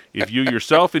indeed, if you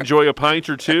yourself enjoy a pint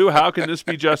or two, how can this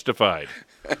be justified?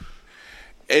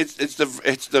 It's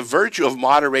the virtue of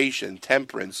moderation,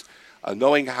 temperance,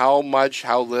 knowing how much,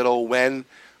 how little, when.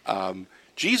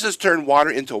 Jesus turned water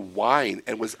into wine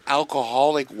and was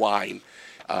alcoholic wine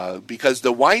because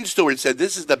the wine steward said,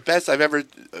 "This is the best I've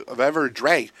ever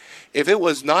drank." If it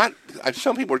was not,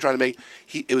 some people were trying to make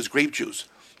it was grape juice.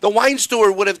 The wine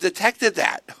steward would have detected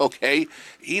that, okay?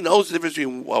 He knows the difference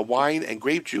between wine and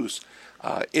grape juice.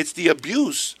 It's the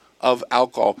abuse of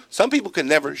alcohol. Some people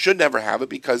should never have it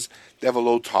because they have a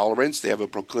low tolerance, they have a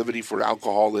proclivity for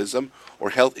alcoholism or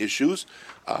health issues.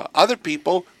 Other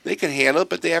people, they can handle it,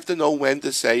 but they have to know when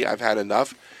to say, I've had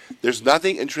enough. There's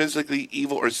nothing intrinsically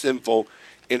evil or sinful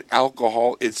in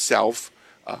alcohol itself,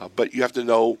 but you have to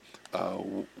know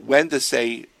when to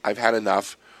say, I've had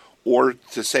enough, or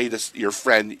to say to your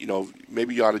friend,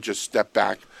 maybe you ought to just step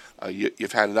back.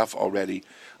 You've had enough already.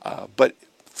 But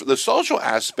for the social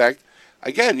aspect,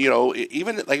 again,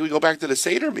 even like we go back to the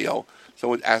Seder meal,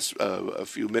 someone asked a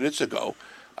few minutes ago,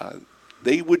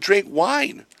 they would drink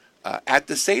wine at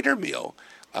the Seder meal.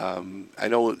 I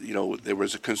know, there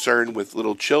was a concern with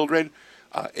little children.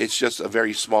 It's just a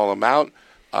very small amount.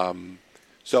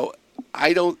 So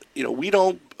we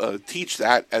don't teach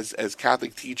that as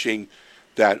Catholic teaching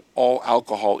that all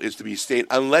alcohol is to be stayed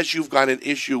unless you've got an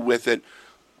issue with it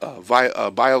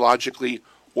biologically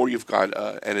or you've got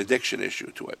an addiction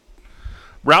issue to it.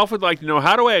 Ralph would like to know,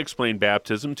 how do I explain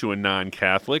baptism to a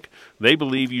non-Catholic? They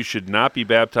believe you should not be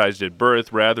baptized at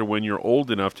birth, rather when you're old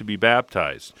enough to be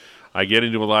baptized. I get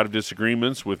into a lot of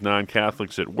disagreements with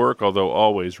non-Catholics at work, although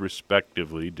always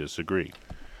respectively disagree.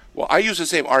 Well, I use the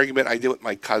same argument I did with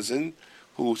my cousin,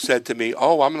 who said to me,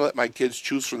 I'm going to let my kids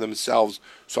choose for themselves,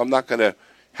 so I'm not going to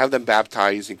have them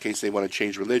baptized in case they want to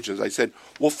change religions. I said,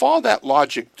 well, follow that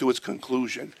logic to its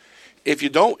conclusion. If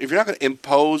you're not going to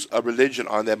impose a religion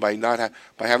on them by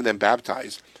having them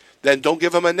baptized, then don't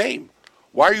give them a name.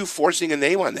 Why are you forcing a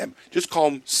name on them? Just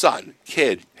call them son,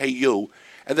 kid, hey you,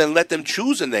 and then let them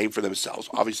choose a name for themselves.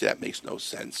 Obviously, that makes no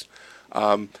sense.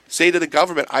 Say to the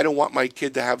government, I don't want my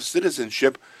kid to have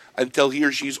citizenship until he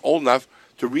or she's old enough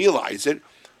to realize it.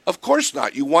 Of course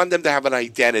not. You want them to have an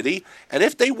identity, and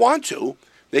if they want to,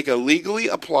 they can legally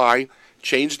apply,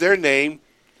 change their name,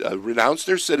 renounce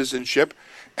their citizenship,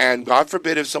 and God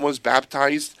forbid if someone's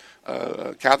baptized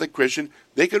Catholic Christian,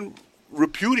 they can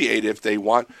repudiate if they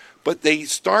want, but they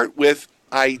start with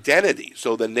identity.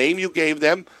 So the name you gave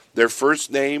them, their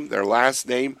first name, their last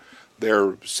name,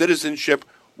 their citizenship,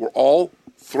 were all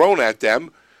thrown at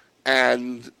them,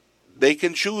 and they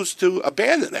can choose to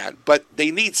abandon that. But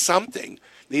they need something.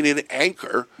 They need an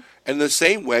anchor. And the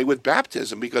same way with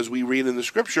baptism, because we read in the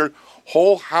Scripture,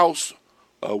 whole house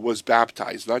was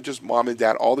baptized, not just mom and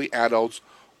dad, all the adults,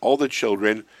 all the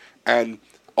children, and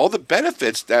all the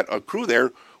benefits that accrue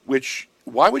there, which,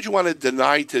 why would you want to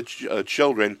deny to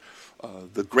children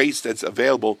the grace that's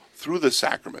available through the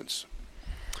sacraments?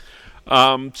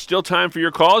 Still time for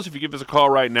your calls. If you give us a call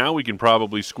right now, we can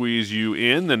probably squeeze you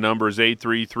in. The number is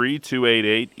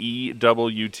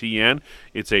 833-288-EWTN.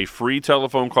 It's a free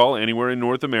telephone call anywhere in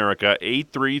North America,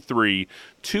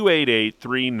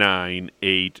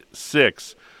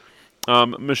 833-288-3986.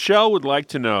 Michelle would like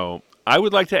to know, I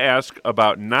would like to ask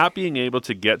about not being able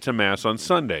to get to Mass on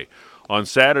Sunday. On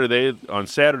Saturday,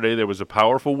 there was a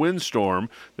powerful windstorm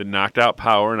that knocked out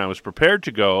power, and I was prepared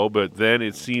to go, but then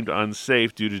it seemed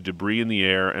unsafe due to debris in the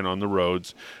air and on the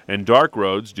roads, and dark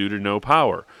roads due to no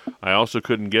power. I also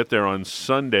couldn't get there on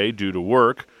Sunday due to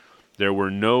work. There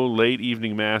were no late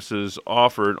evening Masses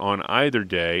offered on either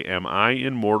day. Am I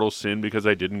in mortal sin because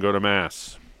I didn't go to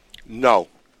Mass? No.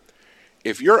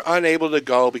 If you're unable to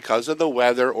go because of the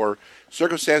weather or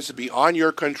circumstances beyond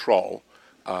your control,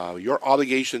 your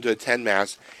obligation to attend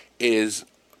Mass is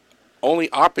only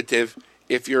operative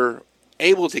if you're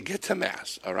able to get to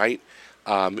Mass, all right?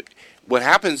 What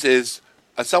happens is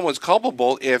someone's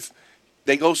culpable if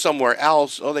they go somewhere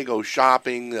else, they go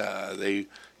shopping, they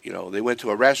went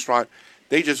to a restaurant,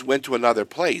 they just went to another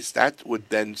place. That would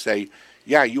then say,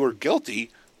 yeah, you are guilty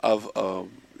of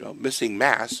missing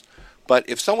Mass. But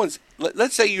if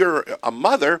let's say you're a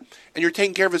mother and you're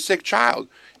taking care of a sick child,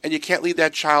 and you can't leave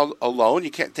that child alone, you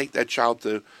can't take that child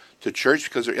to church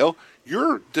because they're ill,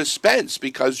 you're dispensed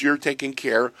because you're taking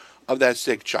care of that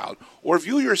sick child. Or if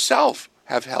you yourself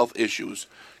have health issues,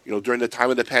 during the time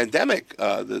of the pandemic,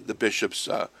 the bishops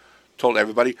told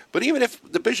everybody, but even if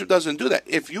the bishop doesn't do that,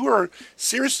 if you are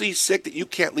seriously sick that you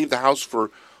can't leave the house for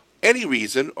any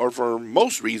reason or for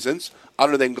most reasons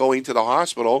other than going to the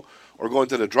hospital or going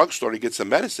to the drugstore to get some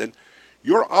medicine,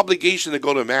 your obligation to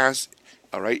go to Mass,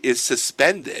 all right, is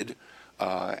suspended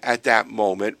at that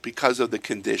moment because of the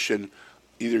condition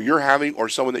either you're having or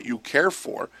someone that you care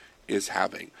for is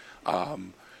having. How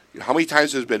many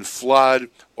times there's been flood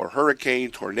or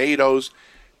hurricane, tornadoes,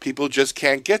 people just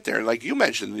can't get there. And like you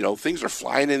mentioned, things are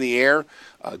flying in the air,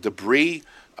 debris,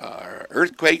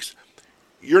 earthquakes.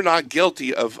 You're not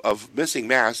guilty of missing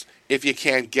Mass if you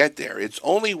can't get there. It's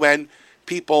only when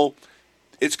people,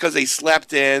 it's because they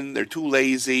slept in, they're too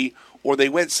lazy, or they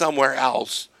went somewhere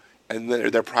else, and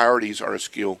their priorities are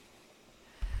askew.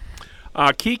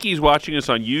 Kiki's watching us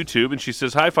on YouTube, and she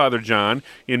says, Hi, Father John.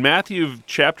 In Matthew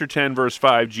chapter 10, verse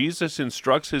 5, Jesus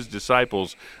instructs his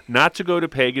disciples not to go to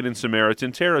pagan and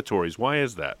Samaritan territories. Why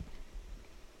is that?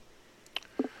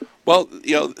 Well,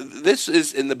 this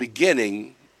is in the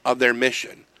beginning of their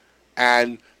mission.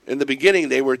 And in the beginning,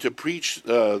 they were to preach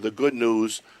the good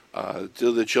news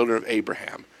to the children of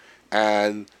Abraham.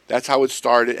 And that's how it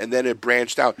started, and then it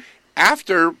branched out.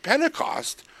 After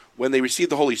Pentecost, when they received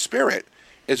the Holy Spirit,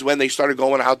 is when they started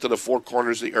going out to the four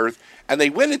corners of the earth, and they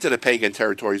went into the pagan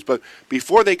territories. But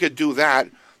before they could do that,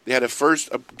 they had to first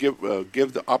give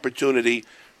the opportunity,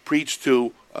 preach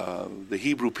to the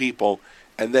Hebrew people,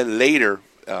 and then later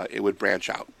it would branch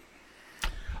out.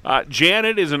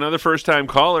 Janet is another first-time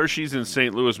caller. She's in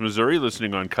St. Louis, Missouri,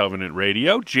 listening on Covenant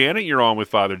Radio. Janet, you're on with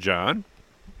Father John.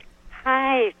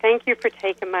 Hi, thank you for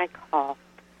taking my call.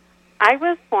 I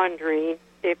was wondering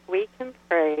if we can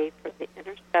pray for the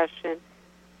intercession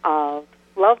of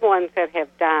loved ones that have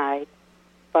died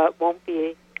but won't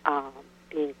be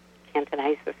being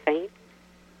canonized as saints.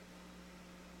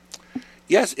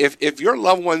 Yes, if your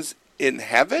loved one's in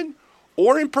heaven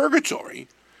or in purgatory,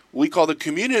 we call the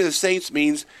communion of the saints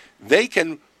means they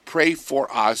can pray for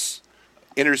us,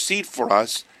 intercede for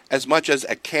us, as much as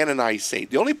a canonized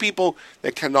saint. The only people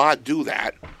that cannot do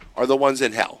that are the ones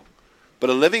in hell. But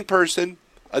a living person,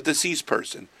 a deceased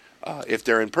person, if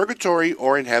they're in purgatory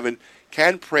or in heaven,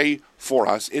 can pray for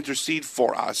us, intercede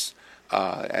for us,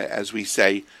 as we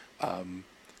say.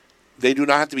 They do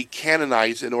not have to be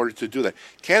canonized in order to do that.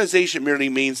 Canonization merely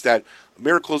means that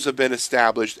miracles have been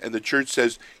established, and the church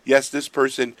says, yes, this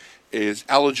person is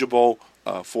eligible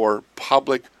for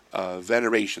public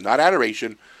veneration. Not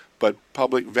adoration, but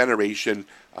public veneration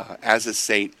as a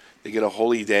saint. They get a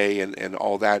holy day and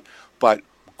all that. But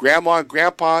grandma and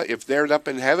grandpa, if they're up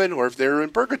in heaven or if they're in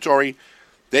purgatory,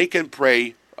 they can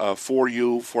pray for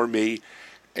you, for me.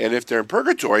 And if they're in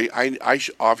purgatory, I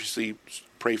should obviously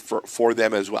pray for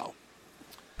them as well.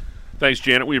 Thanks,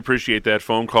 Janet. We appreciate that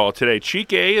phone call today.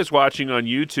 Chike is watching on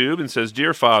YouTube and says,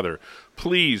 Dear Father,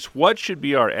 please, what should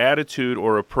be our attitude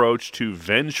or approach to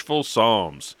vengeful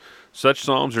psalms? Such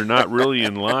psalms are not really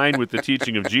in line with the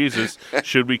teaching of Jesus.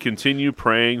 Should we continue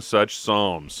praying such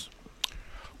psalms?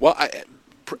 Well,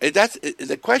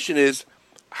 the question is,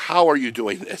 how are you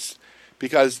doing this?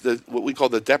 Because what we call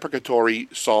the deprecatory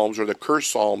psalms or the curse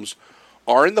psalms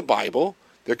are in the Bible.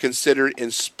 They're considered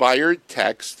inspired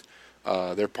text.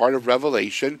 They're part of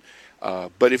Revelation.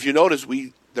 But if you notice,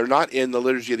 they're not in the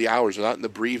Liturgy of the Hours. They're not in the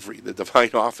Breviary, the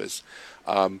Divine Office.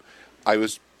 I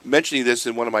was mentioning this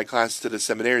in one of my classes to the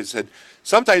seminarians. Said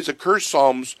sometimes the curse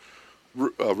psalms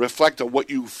reflect on what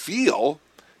you feel,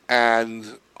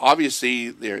 and obviously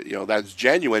that's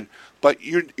genuine. But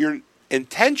your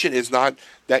intention is not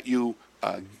that you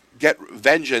get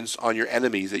vengeance on your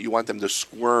enemies, that you want them to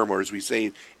squirm, or as we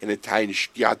say in Italian,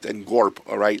 schiat and gorp.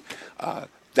 All right.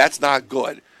 That's not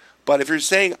good. But if you're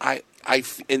saying, I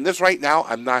in this right now,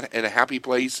 I'm not in a happy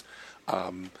place.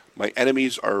 My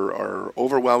enemies are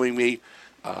overwhelming me.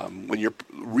 When you're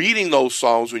reading those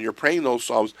psalms, when you're praying those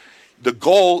psalms, the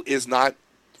goal is not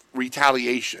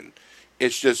retaliation.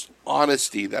 It's just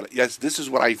honesty that, yes, this is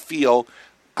what I feel.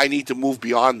 I need to move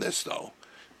beyond this, though.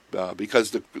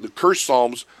 Because the curse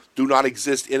psalms do not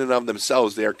exist in and of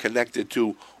themselves. They are connected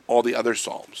to all the other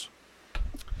psalms.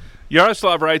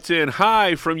 Yaroslav writes in,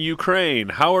 Hi from Ukraine.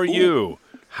 How are you?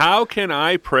 How can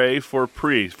I pray for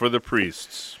the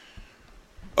priests?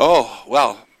 Oh,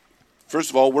 well, first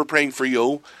of all, we're praying for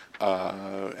you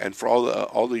and for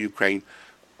all the Ukraine.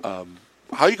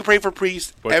 How you can pray for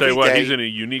priests every day. Tell you what, day. He's in a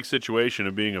unique situation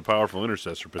of being a powerful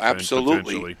intercessor.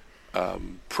 Absolutely.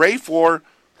 Pray for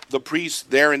the priests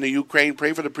there in the Ukraine.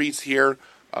 Pray for the priests here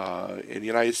in the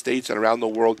United States and around the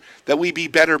world, that we be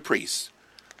better priests.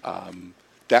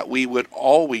 That we would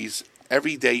always,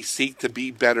 every day, seek to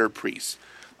be better priests.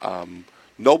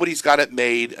 Nobody's got it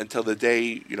made until the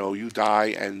day you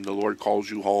die and the Lord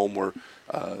calls you home, or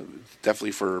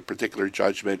definitely for a particular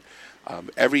judgment.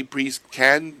 Every priest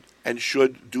can and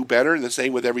should do better, and the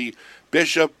same with every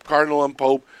bishop, cardinal, and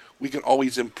pope. We can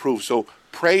always improve. So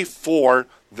pray for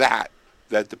that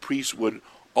the priests would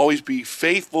always be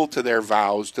faithful to their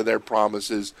vows, to their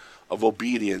promises of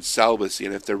obedience, celibacy,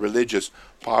 and if they're religious,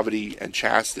 poverty and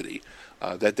chastity,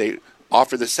 that they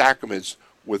offer the sacraments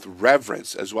with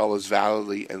reverence as well as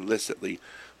validly and licitly.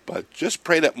 But just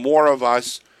pray that more of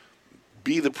us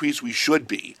be the priests we should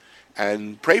be,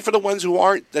 and pray for the ones who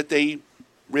aren't, that they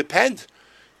repent,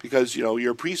 because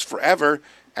you're a priest forever,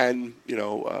 and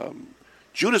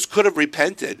Judas could have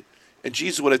repented, and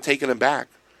Jesus would have taken him back.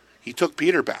 He took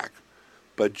Peter back,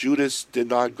 but Judas did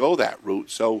not go that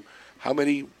route. So how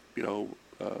many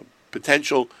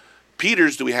potential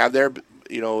Peters do we have there?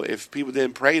 If people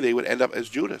didn't pray, they would end up as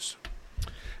Judas.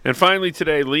 And finally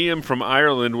today, Liam from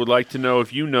Ireland would like to know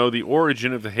if you know the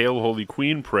origin of the Hail Holy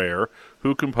Queen prayer,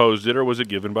 who composed it, or was it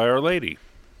given by Our Lady?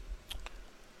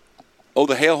 Oh,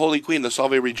 the Hail Holy Queen, the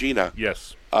Salve Regina.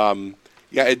 Yes.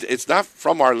 It's not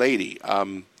from Our Lady.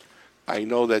 I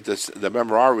know that the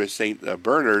Memorare was St.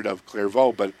 Bernard of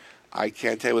Clairvaux, but I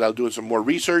can't tell you without doing some more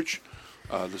research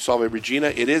the Salve Regina.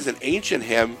 It is an ancient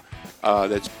hymn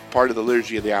that's part of the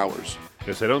Liturgy of the Hours.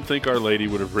 Yes, I don't think Our Lady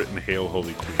would have written Hail,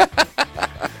 Holy Queen.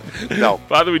 No.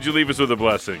 Father, would you leave us with a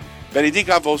blessing?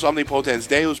 Benedicat vos omnipotens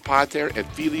Deus Pater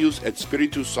et Filius et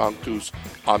Spiritus Sanctus.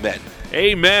 Amen.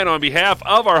 Amen. On behalf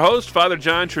of our host, Father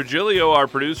John Trigilio, our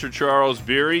producer, Charles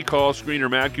Beery, call screener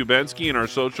Matt Gubensky, and our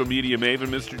social media maven,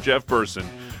 Mr. Jeff Burson,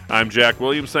 I'm Jack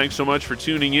Williams. Thanks so much for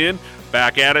tuning in.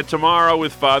 Back at it tomorrow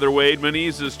with Father Wade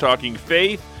Menezes talking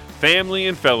faith, family,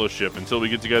 and fellowship. Until we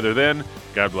get together then,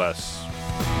 God bless.